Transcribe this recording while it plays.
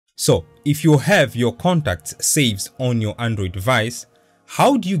So if you have your contacts saved on your Android device,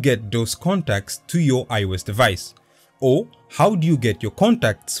 how do you get those contacts to your iOS device? Or how do you get your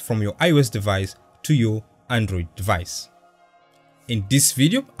contacts from your iOS device to your Android device? In this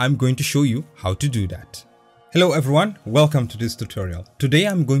video, I'm going to show you how to do that. Hello everyone, welcome to this tutorial. Today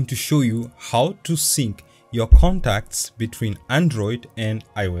I'm going to show you how to sync your contacts between Android and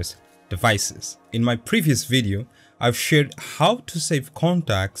iOS devices. In my previous video, I've shared how to save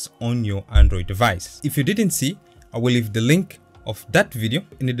contacts on your Android device. If you didn't see, I will leave the link of that video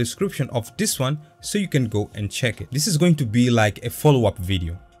in the description of this one so you can go and check it. This is going to be like a follow-up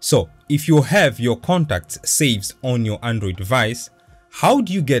video. So if you have your contacts saved on your Android device, how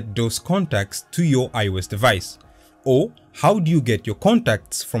do you get those contacts to your iOS device? Or how do you get your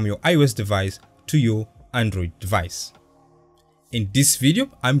contacts from your iOS device to your Android device? In this video,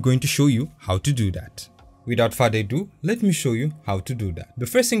 I'm going to show you how to do that. Without further ado, let me show you how to do that. The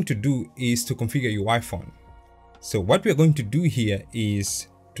first thing to do is to configure your iPhone. So what we're going to do here is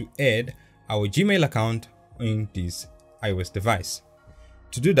to add our Gmail account in this iOS device.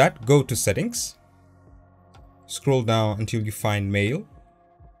 To do that, go to Settings, scroll down until you find Mail,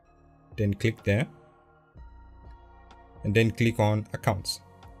 then click there, and then click on Accounts.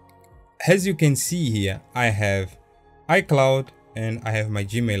 As you can see here, I have iCloud and I have my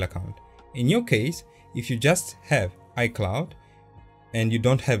Gmail account. In your case, if you just have iCloud and you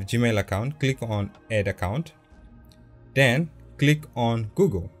don't have Gmail account, click on Add Account, then click on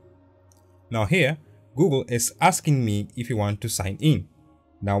Google. Now here, Google is asking me if you want to sign in.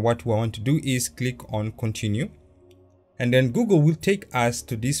 Now what we want to do is click on Continue, and then Google will take us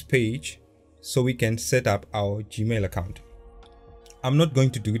to this page so we can set up our Gmail account. I'm not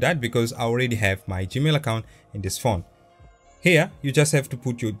going to do that because I already have my Gmail account in this phone. Here, you just have to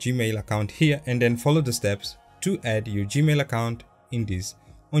put your Gmail account here and then follow the steps to add your Gmail account in this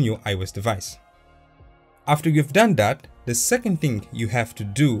on your iOS device. After you've done that, the second thing you have to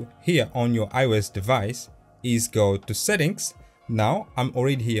do here on your iOS device is go to Settings. Now, I'm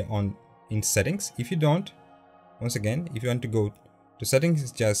already here in Settings. If you don't, once again, if you want to go to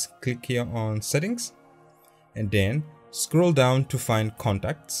Settings, just click here on Settings and then scroll down to find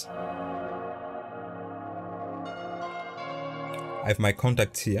Contacts. I have my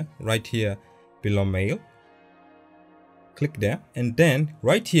contacts here, right here below Mail. Click there, and then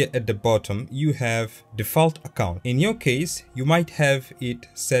right here at the bottom you have Default Account. In your case, you might have it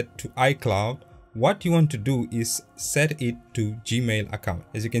set to iCloud. What you want to do is set it to Gmail account.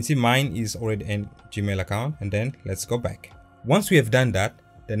 As you can see, mine is already in Gmail account, and then let's go back. Once we have done that,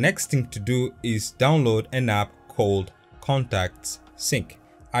 the next thing to do is download an app called Contacts Sync.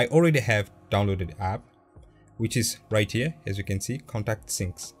 I already have downloaded the app, which is right here. As you can see, Contact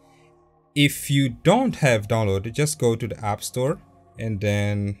Syncs. If you don't have downloaded, just go to the App Store and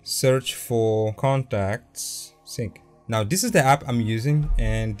then search for Contacts Sync. Now this is the app I'm using,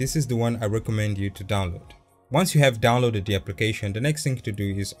 and this is the one I recommend you to download. Once you have downloaded the application, the next thing to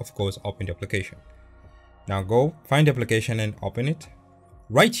do is, of course, open the application. Now go find the application and open it.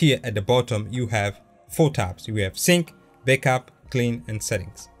 Right here at the bottom, you have 4 tabs. You have Sync, Backup, Clean, and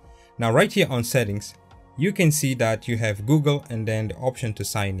Settings. Now right here on Settings, you can see that you have Google and then the option to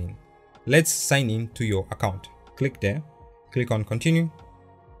sign in. Let's sign in to your account. Click there, click on Continue,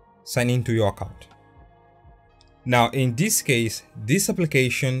 sign in to your account. Now in this case, this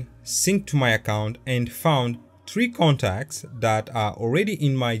application synced to my account and found 3 contacts that are already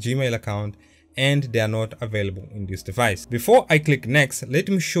in my Gmail account and they are not available in this device. Before I click next, let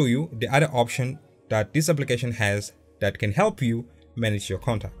me show you the other option that this application has that can help you manage your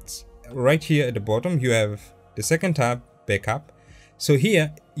contacts. Right here at the bottom, you have the second tab, Backup. So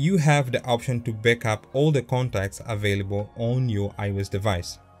here you have the option to backup all the contacts available on your iOS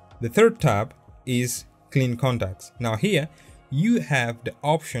device. The third tab is Clean Contacts. Now here you have the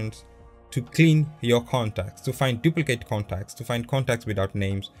options to clean your contacts, to find duplicate contacts, to find contacts without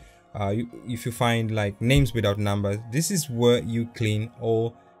names. If you find like names without numbers, this is where you clean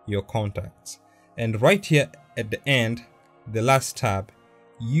all your contacts. And right here at the end, the last tab,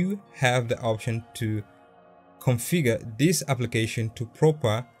 you have the option to configure this application to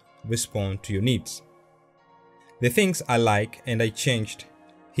proper respond to your needs. The things I like and I changed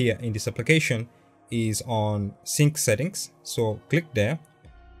here in this application is on Sync Settings. So click there.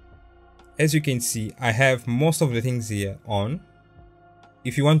 As you can see, I have most of the things here on.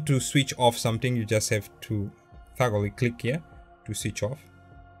 If you want to switch off something, you just have to thoroughly click here to switch off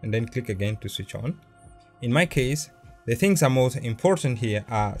and then click again to switch on. In my case, the things that are most important here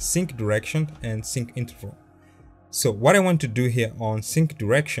are sync direction and sync interval. So what I want to do here on sync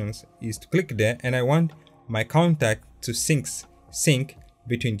directions is to click there, and I want my contact to sync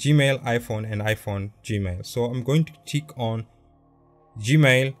between Gmail, iPhone and iPhone, Gmail. So I'm going to tick on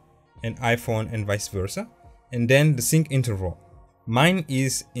Gmail and iPhone and vice versa. And then the sync interval. Mine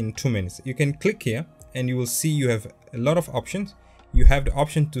is in 2 minutes. You can click here and you will see you have a lot of options. You have the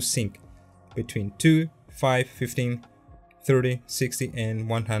option to sync between 2, 5, 15, 30, 60 and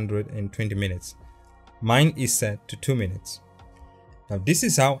 120 minutes. Mine is set to 2 minutes. Now this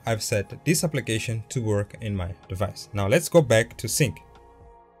is how I've set this application to work in my device. Now let's go back to sync.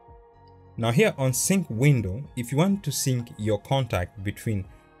 Now here on sync window, if you want to sync your contact between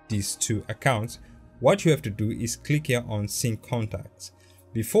these two accounts, what you have to do is click here on sync contacts.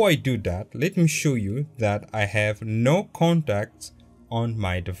 Before I do that, let me show you that I have no contacts on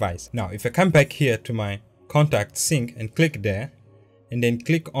my device. Now if I come back here to my contact sync and click there and then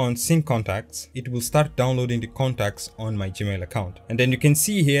click on sync contacts, it will start downloading the contacts on my Gmail account. And then you can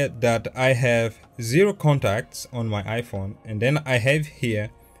see here that I have 0 contacts on my iPhone, and then I have here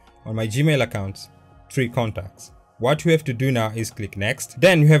on my Gmail account 3 contacts. What you have to do now is click next.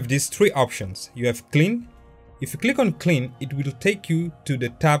 Then you have these 3 options. You have clean. If you click on clean, it will take you to the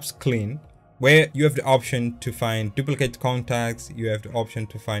tabs clean, where you have the option to find duplicate contacts, you have the option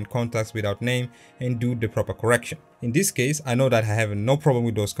to find contacts without name and do the proper correction. In this case, I know that I have no problem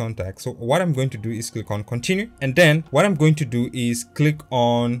with those contacts. So what I'm going to do is click on continue. And then what I'm going to do is click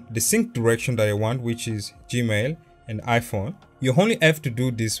on the sync direction that I want, which is Gmail and iPhone. You only have to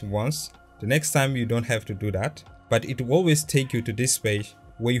do this once. The next time you don't have to do that, but it will always take you to this page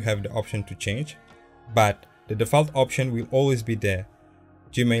where you have the option to change. But the default option will always be there,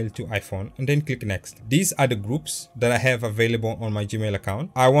 Gmail to iPhone, and then click next. These are the groups that I have available on my Gmail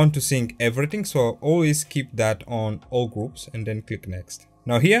account. I want to sync everything, so I'll always keep that on all groups and then click next.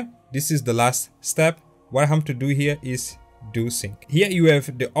 Now here, this is the last step. What I have to do here is do sync. Here you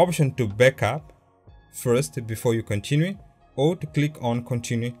have the option to backup first before you continue, or to click on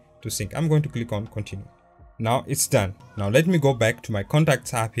continue to sync. I'm going to click on continue. Now it's done. Now let me go back to my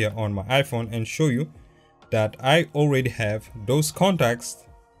contacts app here on my iPhone and show you that I already have those contacts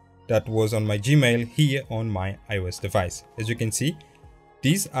that was on my Gmail here on my iOS device. As you can see,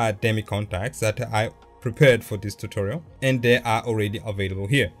 these are dummy contacts that I prepared for this tutorial, and they are already available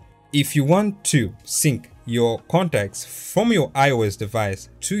here. If you want to sync your contacts from your iOS device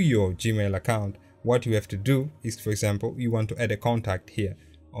to your Gmail account, what you have to do is, for example, you want to add a contact here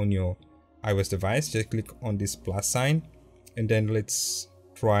on your iOS device. Just click on this plus sign, and then let's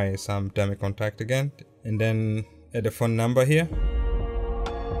try some dummy contact again, and then add a phone number here.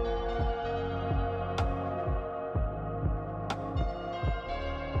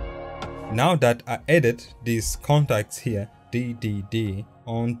 Now that I added these contacts here, DDD,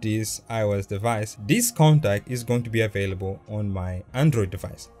 on this iOS device, this contact is going to be available on my Android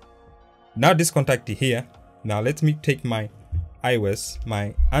device. Now this contact here. Now let me take my iOS,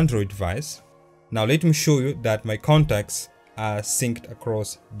 my Android device. Now let me show you that my contacts are synced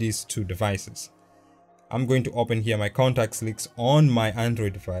across these two devices. I'm going to open here my contacts list on my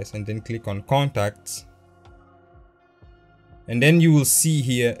Android device and then click on contacts. And then you will see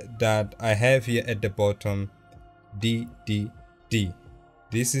here that I have here at the bottom DDD.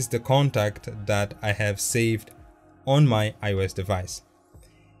 This is the contact that I have saved on my iOS device.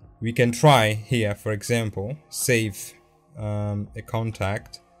 We can try here, for example, save a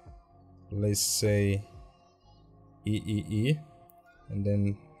contact, let's say EEE, and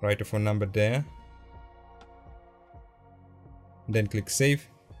then write a phone number there, and then click save.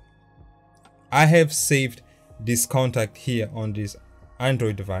 I have saved this contact here on this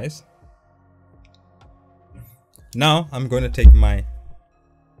Android device. Now I'm going to take my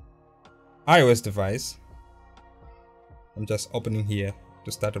iOS device. I'm just opening here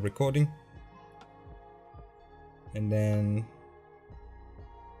to start a recording, and then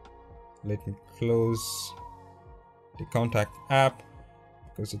let me close the contact app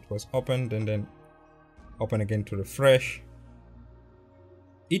because it was opened, and then open again to refresh.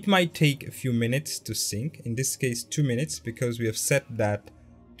 It might take a few minutes to sync, in this case 2 minutes, because we have set that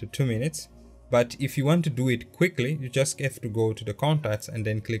to 2 minutes. But if you want to do it quickly, you just have to go to the contacts and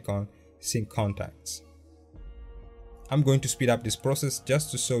then click on sync contacts. I'm going to speed up this process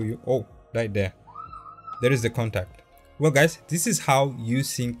just to show you. Oh, right there is the contact. Well guys, this is how you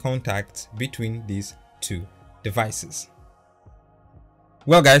sync contacts between these two devices.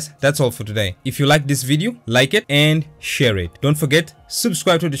 Well guys, that's all for today. If you like this video, like it and share it. Don't forget,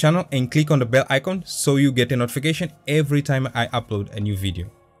 subscribe to the channel and click on the bell icon so you get a notification every time I upload a new video.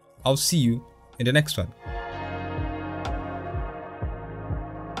 I'll see you in the next one.